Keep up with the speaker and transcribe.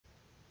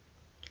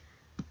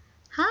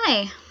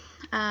Hi.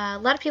 A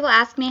lot of people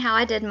ask me how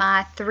I did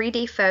my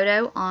 3D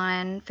photo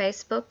on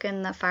Facebook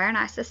in the Fire and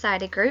Ice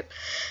Society group,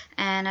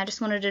 and I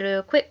just wanted to do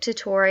a quick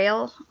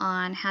tutorial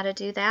on how to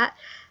do that.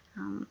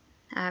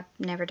 I've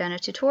never done a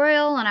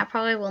tutorial, and I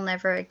probably will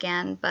never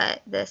again,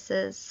 but this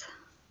is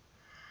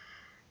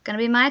going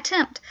to be my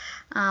attempt.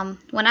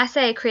 When I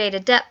say create a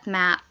depth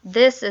map,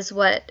 this is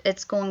what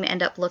it's going to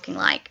end up looking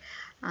like.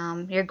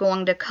 You're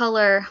going to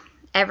color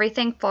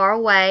everything far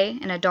away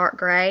in a dark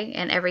gray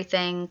and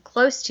everything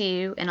close to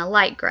you in a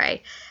light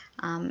gray.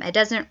 It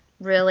doesn't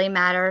really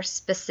matter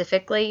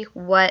specifically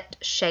what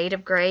shade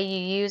of gray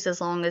you use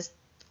as long as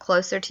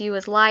closer to you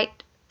is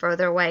light,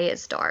 further away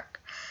is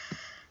dark.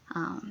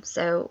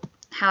 So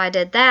how I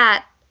did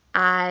that,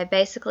 I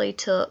basically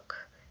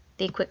took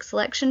the quick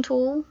selection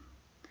tool,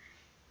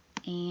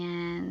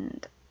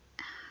 and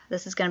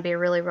this is going to be a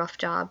really rough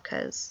job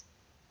because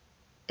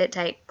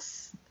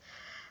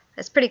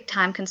it's pretty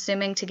time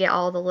consuming to get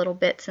all the little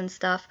bits and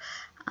stuff.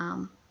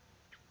 And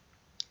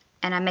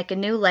I make a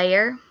new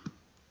layer,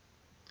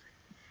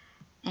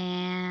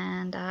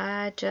 and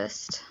I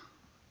just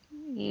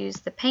use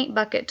the paint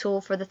bucket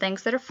tool for the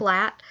things that are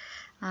flat.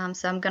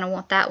 So I'm going to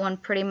want that one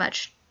pretty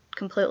much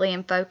completely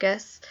in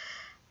focus.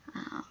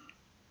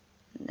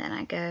 Then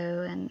I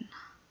go and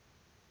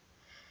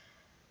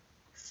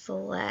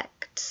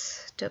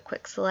do a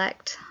quick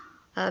select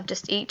of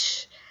just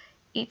each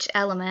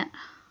element.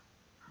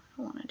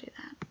 I don't want to do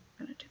that.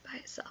 I'm going to do it by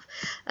itself.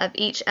 Of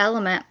each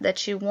element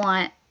that you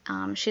want.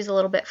 She's a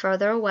little bit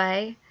further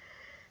away,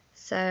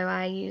 so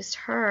I used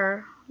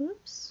her.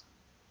 Oops.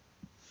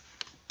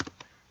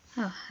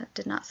 Oh, I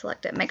did not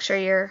select it. Make sure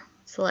you're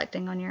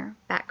selecting on your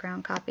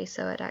background copy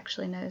so it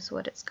actually knows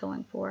what it's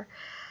going for.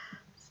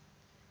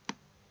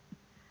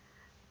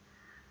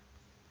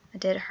 I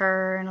did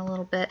her in a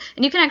little bit.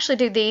 And you can actually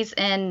do these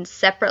in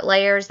separate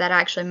layers. That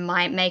actually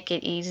might make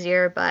it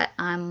easier, but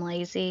I'm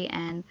lazy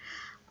and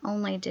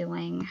only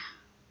doing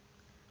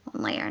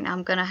one layer. Now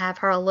I'm going to have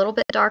her a little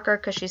bit darker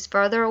because she's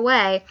further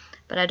away,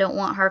 but I don't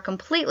want her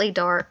completely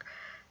dark.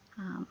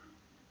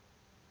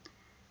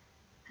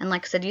 And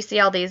like I said, you see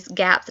all these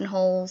gaps and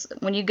holes.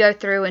 When you go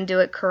through and do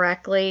it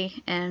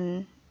correctly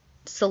and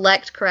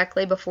select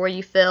correctly before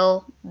you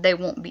fill, they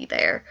won't be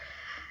there.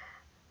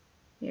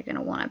 You're going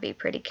to want to be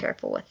pretty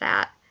careful with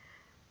that.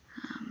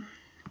 I'm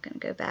going to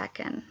go back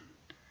and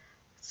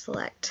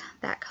select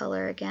that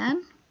color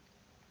again.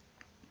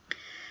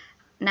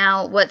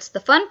 Now, what's the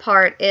fun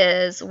part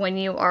is when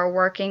you are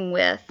working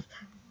with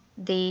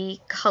the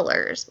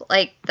colors,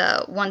 like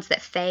the ones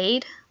that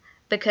fade,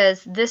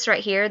 because this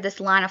right here, this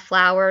line of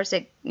flowers,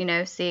 see,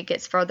 it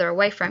gets further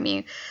away from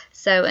you.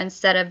 So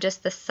instead of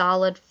just the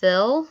solid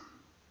fill,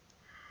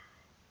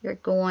 you're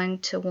going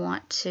to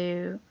want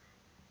to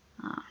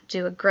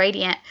do a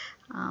gradient.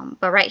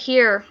 But right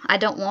here, I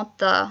don't want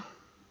the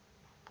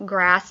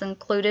grass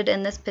included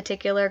in this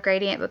particular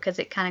gradient because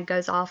it kind of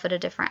goes off at a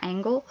different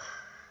angle.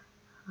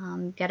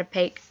 You got to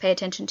pay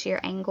attention to your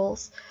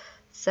angles.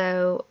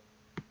 So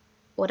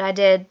what I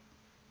did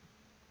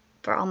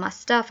for all my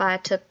stuff, I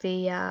took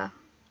the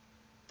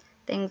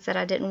things that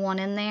I didn't want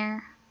in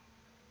there,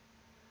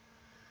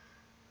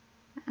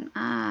 and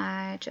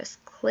I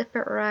just clip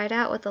it right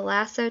out with the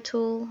lasso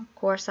tool. Of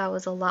course, I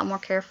was a lot more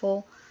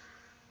careful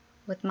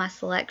with my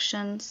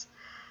selections,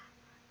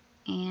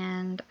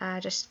 and I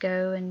just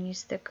go and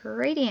use the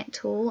gradient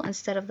tool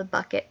instead of the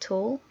bucket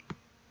tool.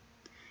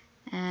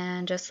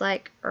 And just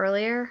like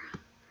earlier,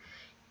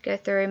 go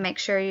through and make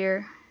sure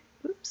you're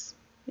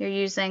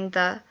using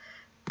the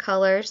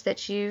colors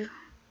that you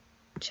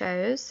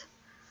chose,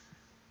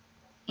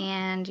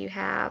 and you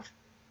have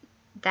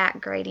that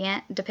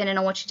gradient. Depending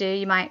on what you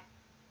do,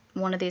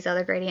 one of these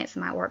other gradients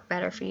might work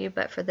better for you,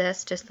 but for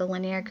this, just the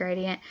linear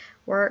gradient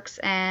works,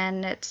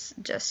 and it's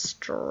just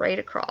straight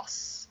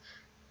across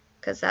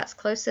because that's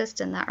closest,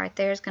 and that right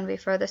there is going to be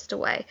furthest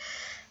away.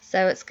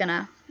 So it's going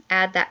to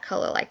add that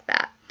color like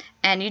that.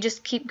 And you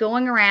just keep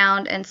going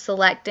around and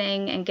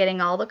selecting and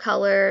getting all the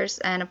colors.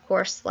 And of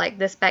course, like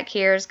this back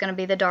here is going to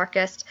be the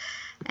darkest.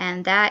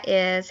 And that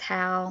is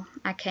how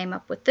I came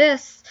up with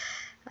this.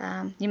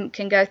 You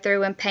can go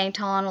through and paint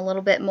on a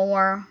little bit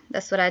more.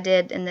 That's what I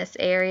did in this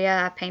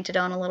area. I painted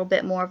on a little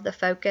bit more of the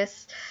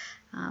focus.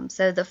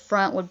 So the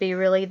front would be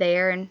really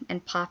there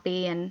and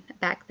poppy, and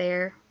back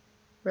there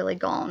really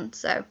gone.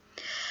 So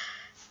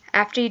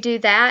after you do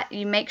that,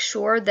 you make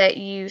sure that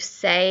you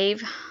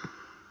save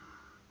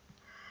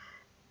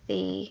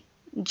the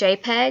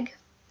JPEG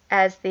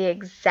as the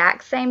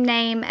exact same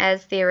name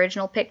as the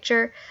original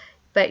picture,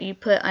 but you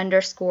put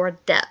underscore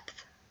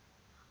depth.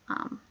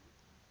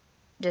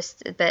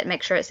 But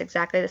make sure it's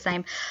exactly the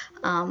same.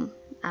 I'm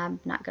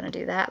not going to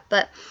do that,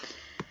 but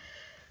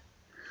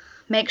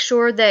make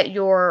sure that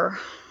your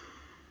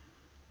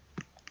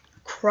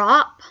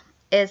crop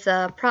is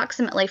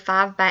approximately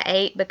 5 by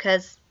 8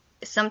 because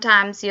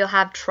sometimes you'll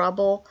have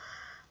trouble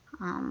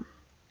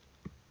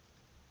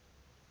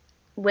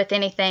with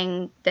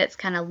anything that's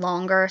kind of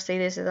longer. See,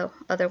 these are the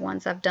other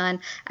ones I've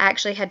done. I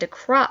actually had to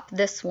crop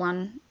this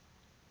one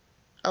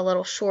a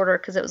little shorter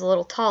because it was a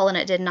little tall and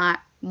it did not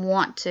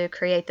want to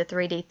create the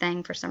 3D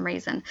thing for some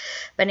reason.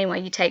 But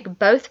anyway, you take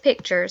both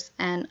pictures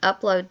and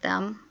upload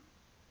them.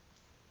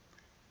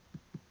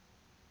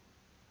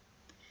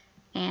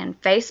 And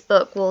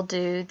Facebook will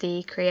do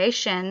the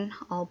creation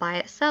all by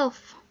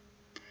itself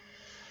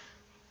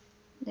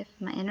if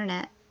my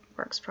internet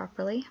works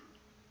properly.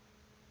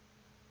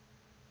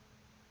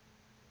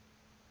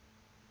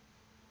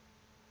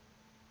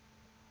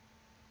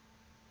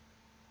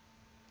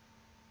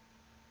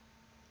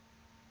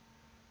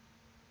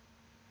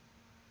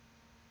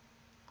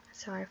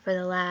 Sorry for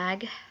the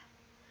lag. I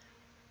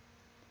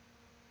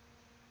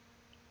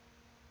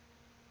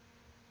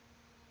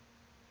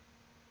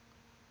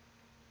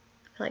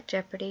feel like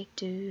Jeopardy.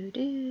 Do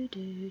do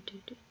do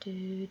do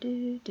do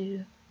do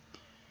do.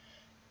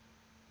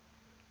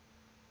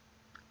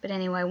 But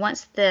anyway,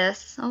 once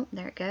this, oh,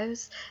 there it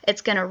goes,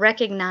 it's going to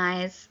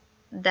recognize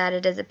that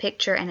it is a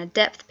picture and a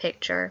depth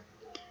picture,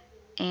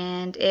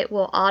 and it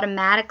will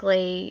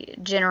automatically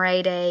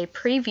generate a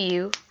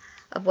preview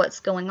of what's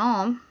going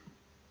on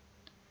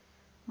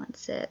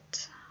once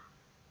it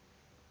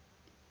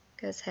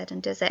goes ahead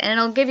and does that. And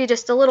it'll give you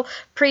just a little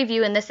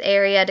preview in this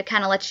area to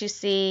kind of let you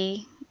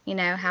see, you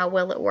know, how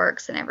well it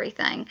works and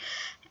everything.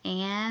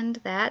 And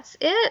that's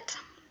it.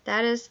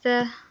 That is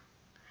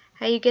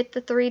how you get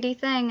the 3D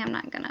thing.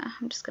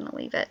 I'm just gonna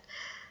leave it.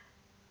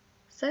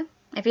 So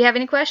if you have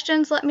any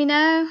questions, let me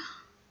know.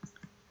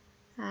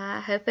 I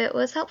hope it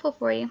was helpful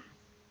for you.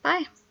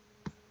 Bye.